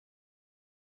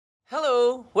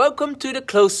Hello, welcome to the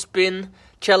clothespin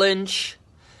challenge.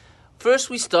 First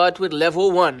we start with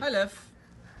level 1. Hi Lev,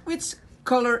 which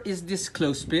color is this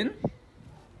clothespin?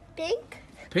 Pink.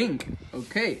 Pink,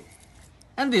 okay.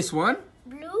 And this one?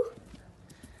 Blue.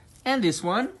 And this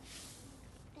one?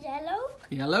 Yellow.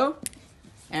 Yellow.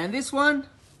 And this one?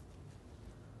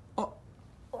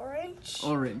 Orange.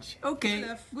 Orange. Okay,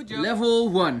 good job. Level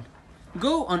 1.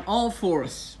 Go on all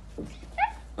fours.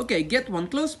 Okay, get one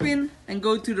clothespin and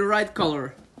go to the right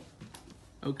color.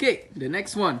 Okay, the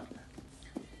next one.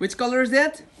 Which color is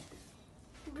that?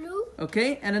 Blue.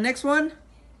 Okay, and the next one?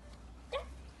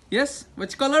 Yes,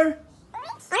 which color?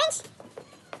 Orange.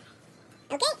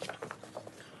 Okay.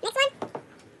 Next one.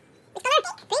 Which color?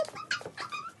 Pink.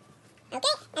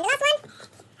 Okay, and the last one?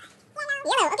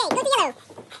 Yellow. Okay, go to yellow.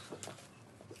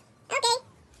 Okay.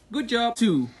 Good job.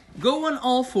 2. Go on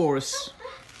all fours.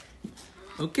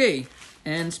 Okay,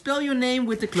 and spell your name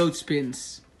with the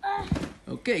clothespins.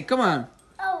 Okay, come on.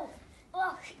 Oh.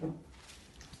 Oh.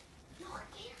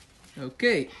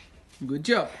 Okay, good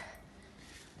job.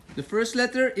 The first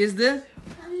letter is the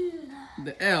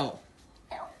L.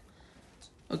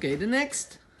 Okay, the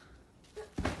next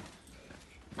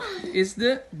is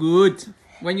the good.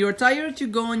 When you're tired, you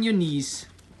go on your knees.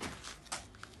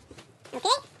 Okay,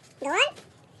 go on.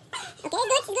 Okay,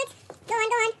 good. Go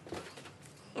on.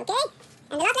 Okay,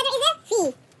 and the last letter is the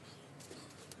C.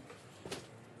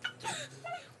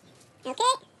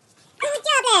 Okay, good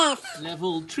job, Lev.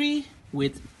 Level 3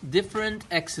 with different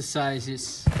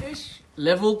exercises.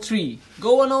 Level 3.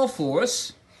 Go on all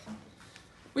fours.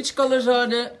 Which colors are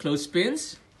the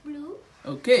clothespins? Blue.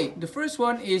 Okay, the first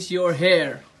one is your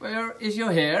hair. Where is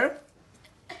your hair?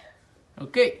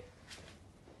 Okay.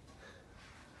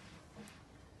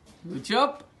 Good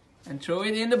job. And throw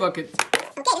it in the bucket.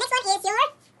 Okay, the next one is your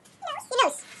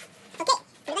nose. Okay,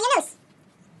 put it on your nose.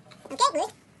 Okay,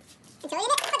 good. And throw it in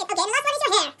the bucket. Okay, and the last one is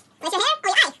your hair. Where's your hair? Oh,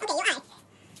 your eye. Okay, your eye.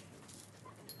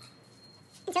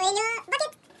 And throw it in your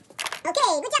bucket. Okay,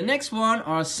 good The job. next one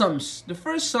are sums. The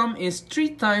first sum is 3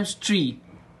 times 3.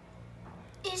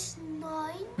 Is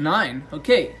 9. 9.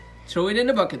 Okay, throw it in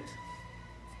the bucket.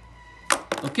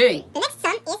 Okay, The next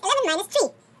sum is 11 minus 3.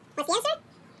 What's the answer?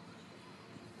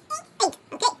 8.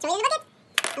 Okay, throw it in the bucket.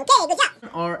 Okay, good job.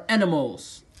 are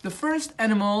animals. The first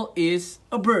animal is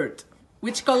a bird.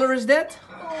 Which color is that?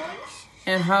 Orange.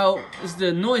 And how is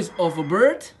the noise of a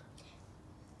bird?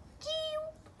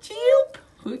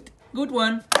 Cheep. Good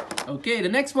one. Okay, the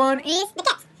next one Is the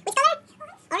cat. Which color?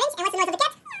 Orange. And what's the noise of the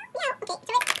cat? Meow. Okay,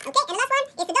 throw it. Okay, and the last one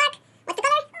is the dog. What's the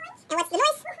color? And what's the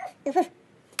noise?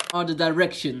 are the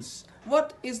directions.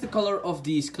 What is the color of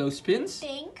these clothespins?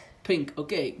 Pink. Pink.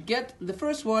 Okay, get the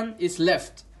first one is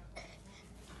left.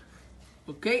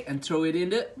 Okay, and throw it in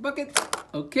the bucket.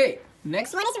 Okay,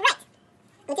 next Next one is right.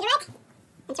 Go to the right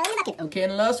and throw it in the bucket. Okay,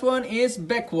 and the last one is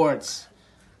backwards.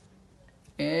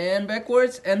 And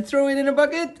backwards and throw it in a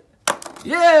bucket.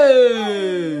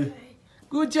 Yay!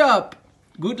 Good job.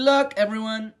 Good luck,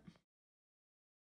 everyone.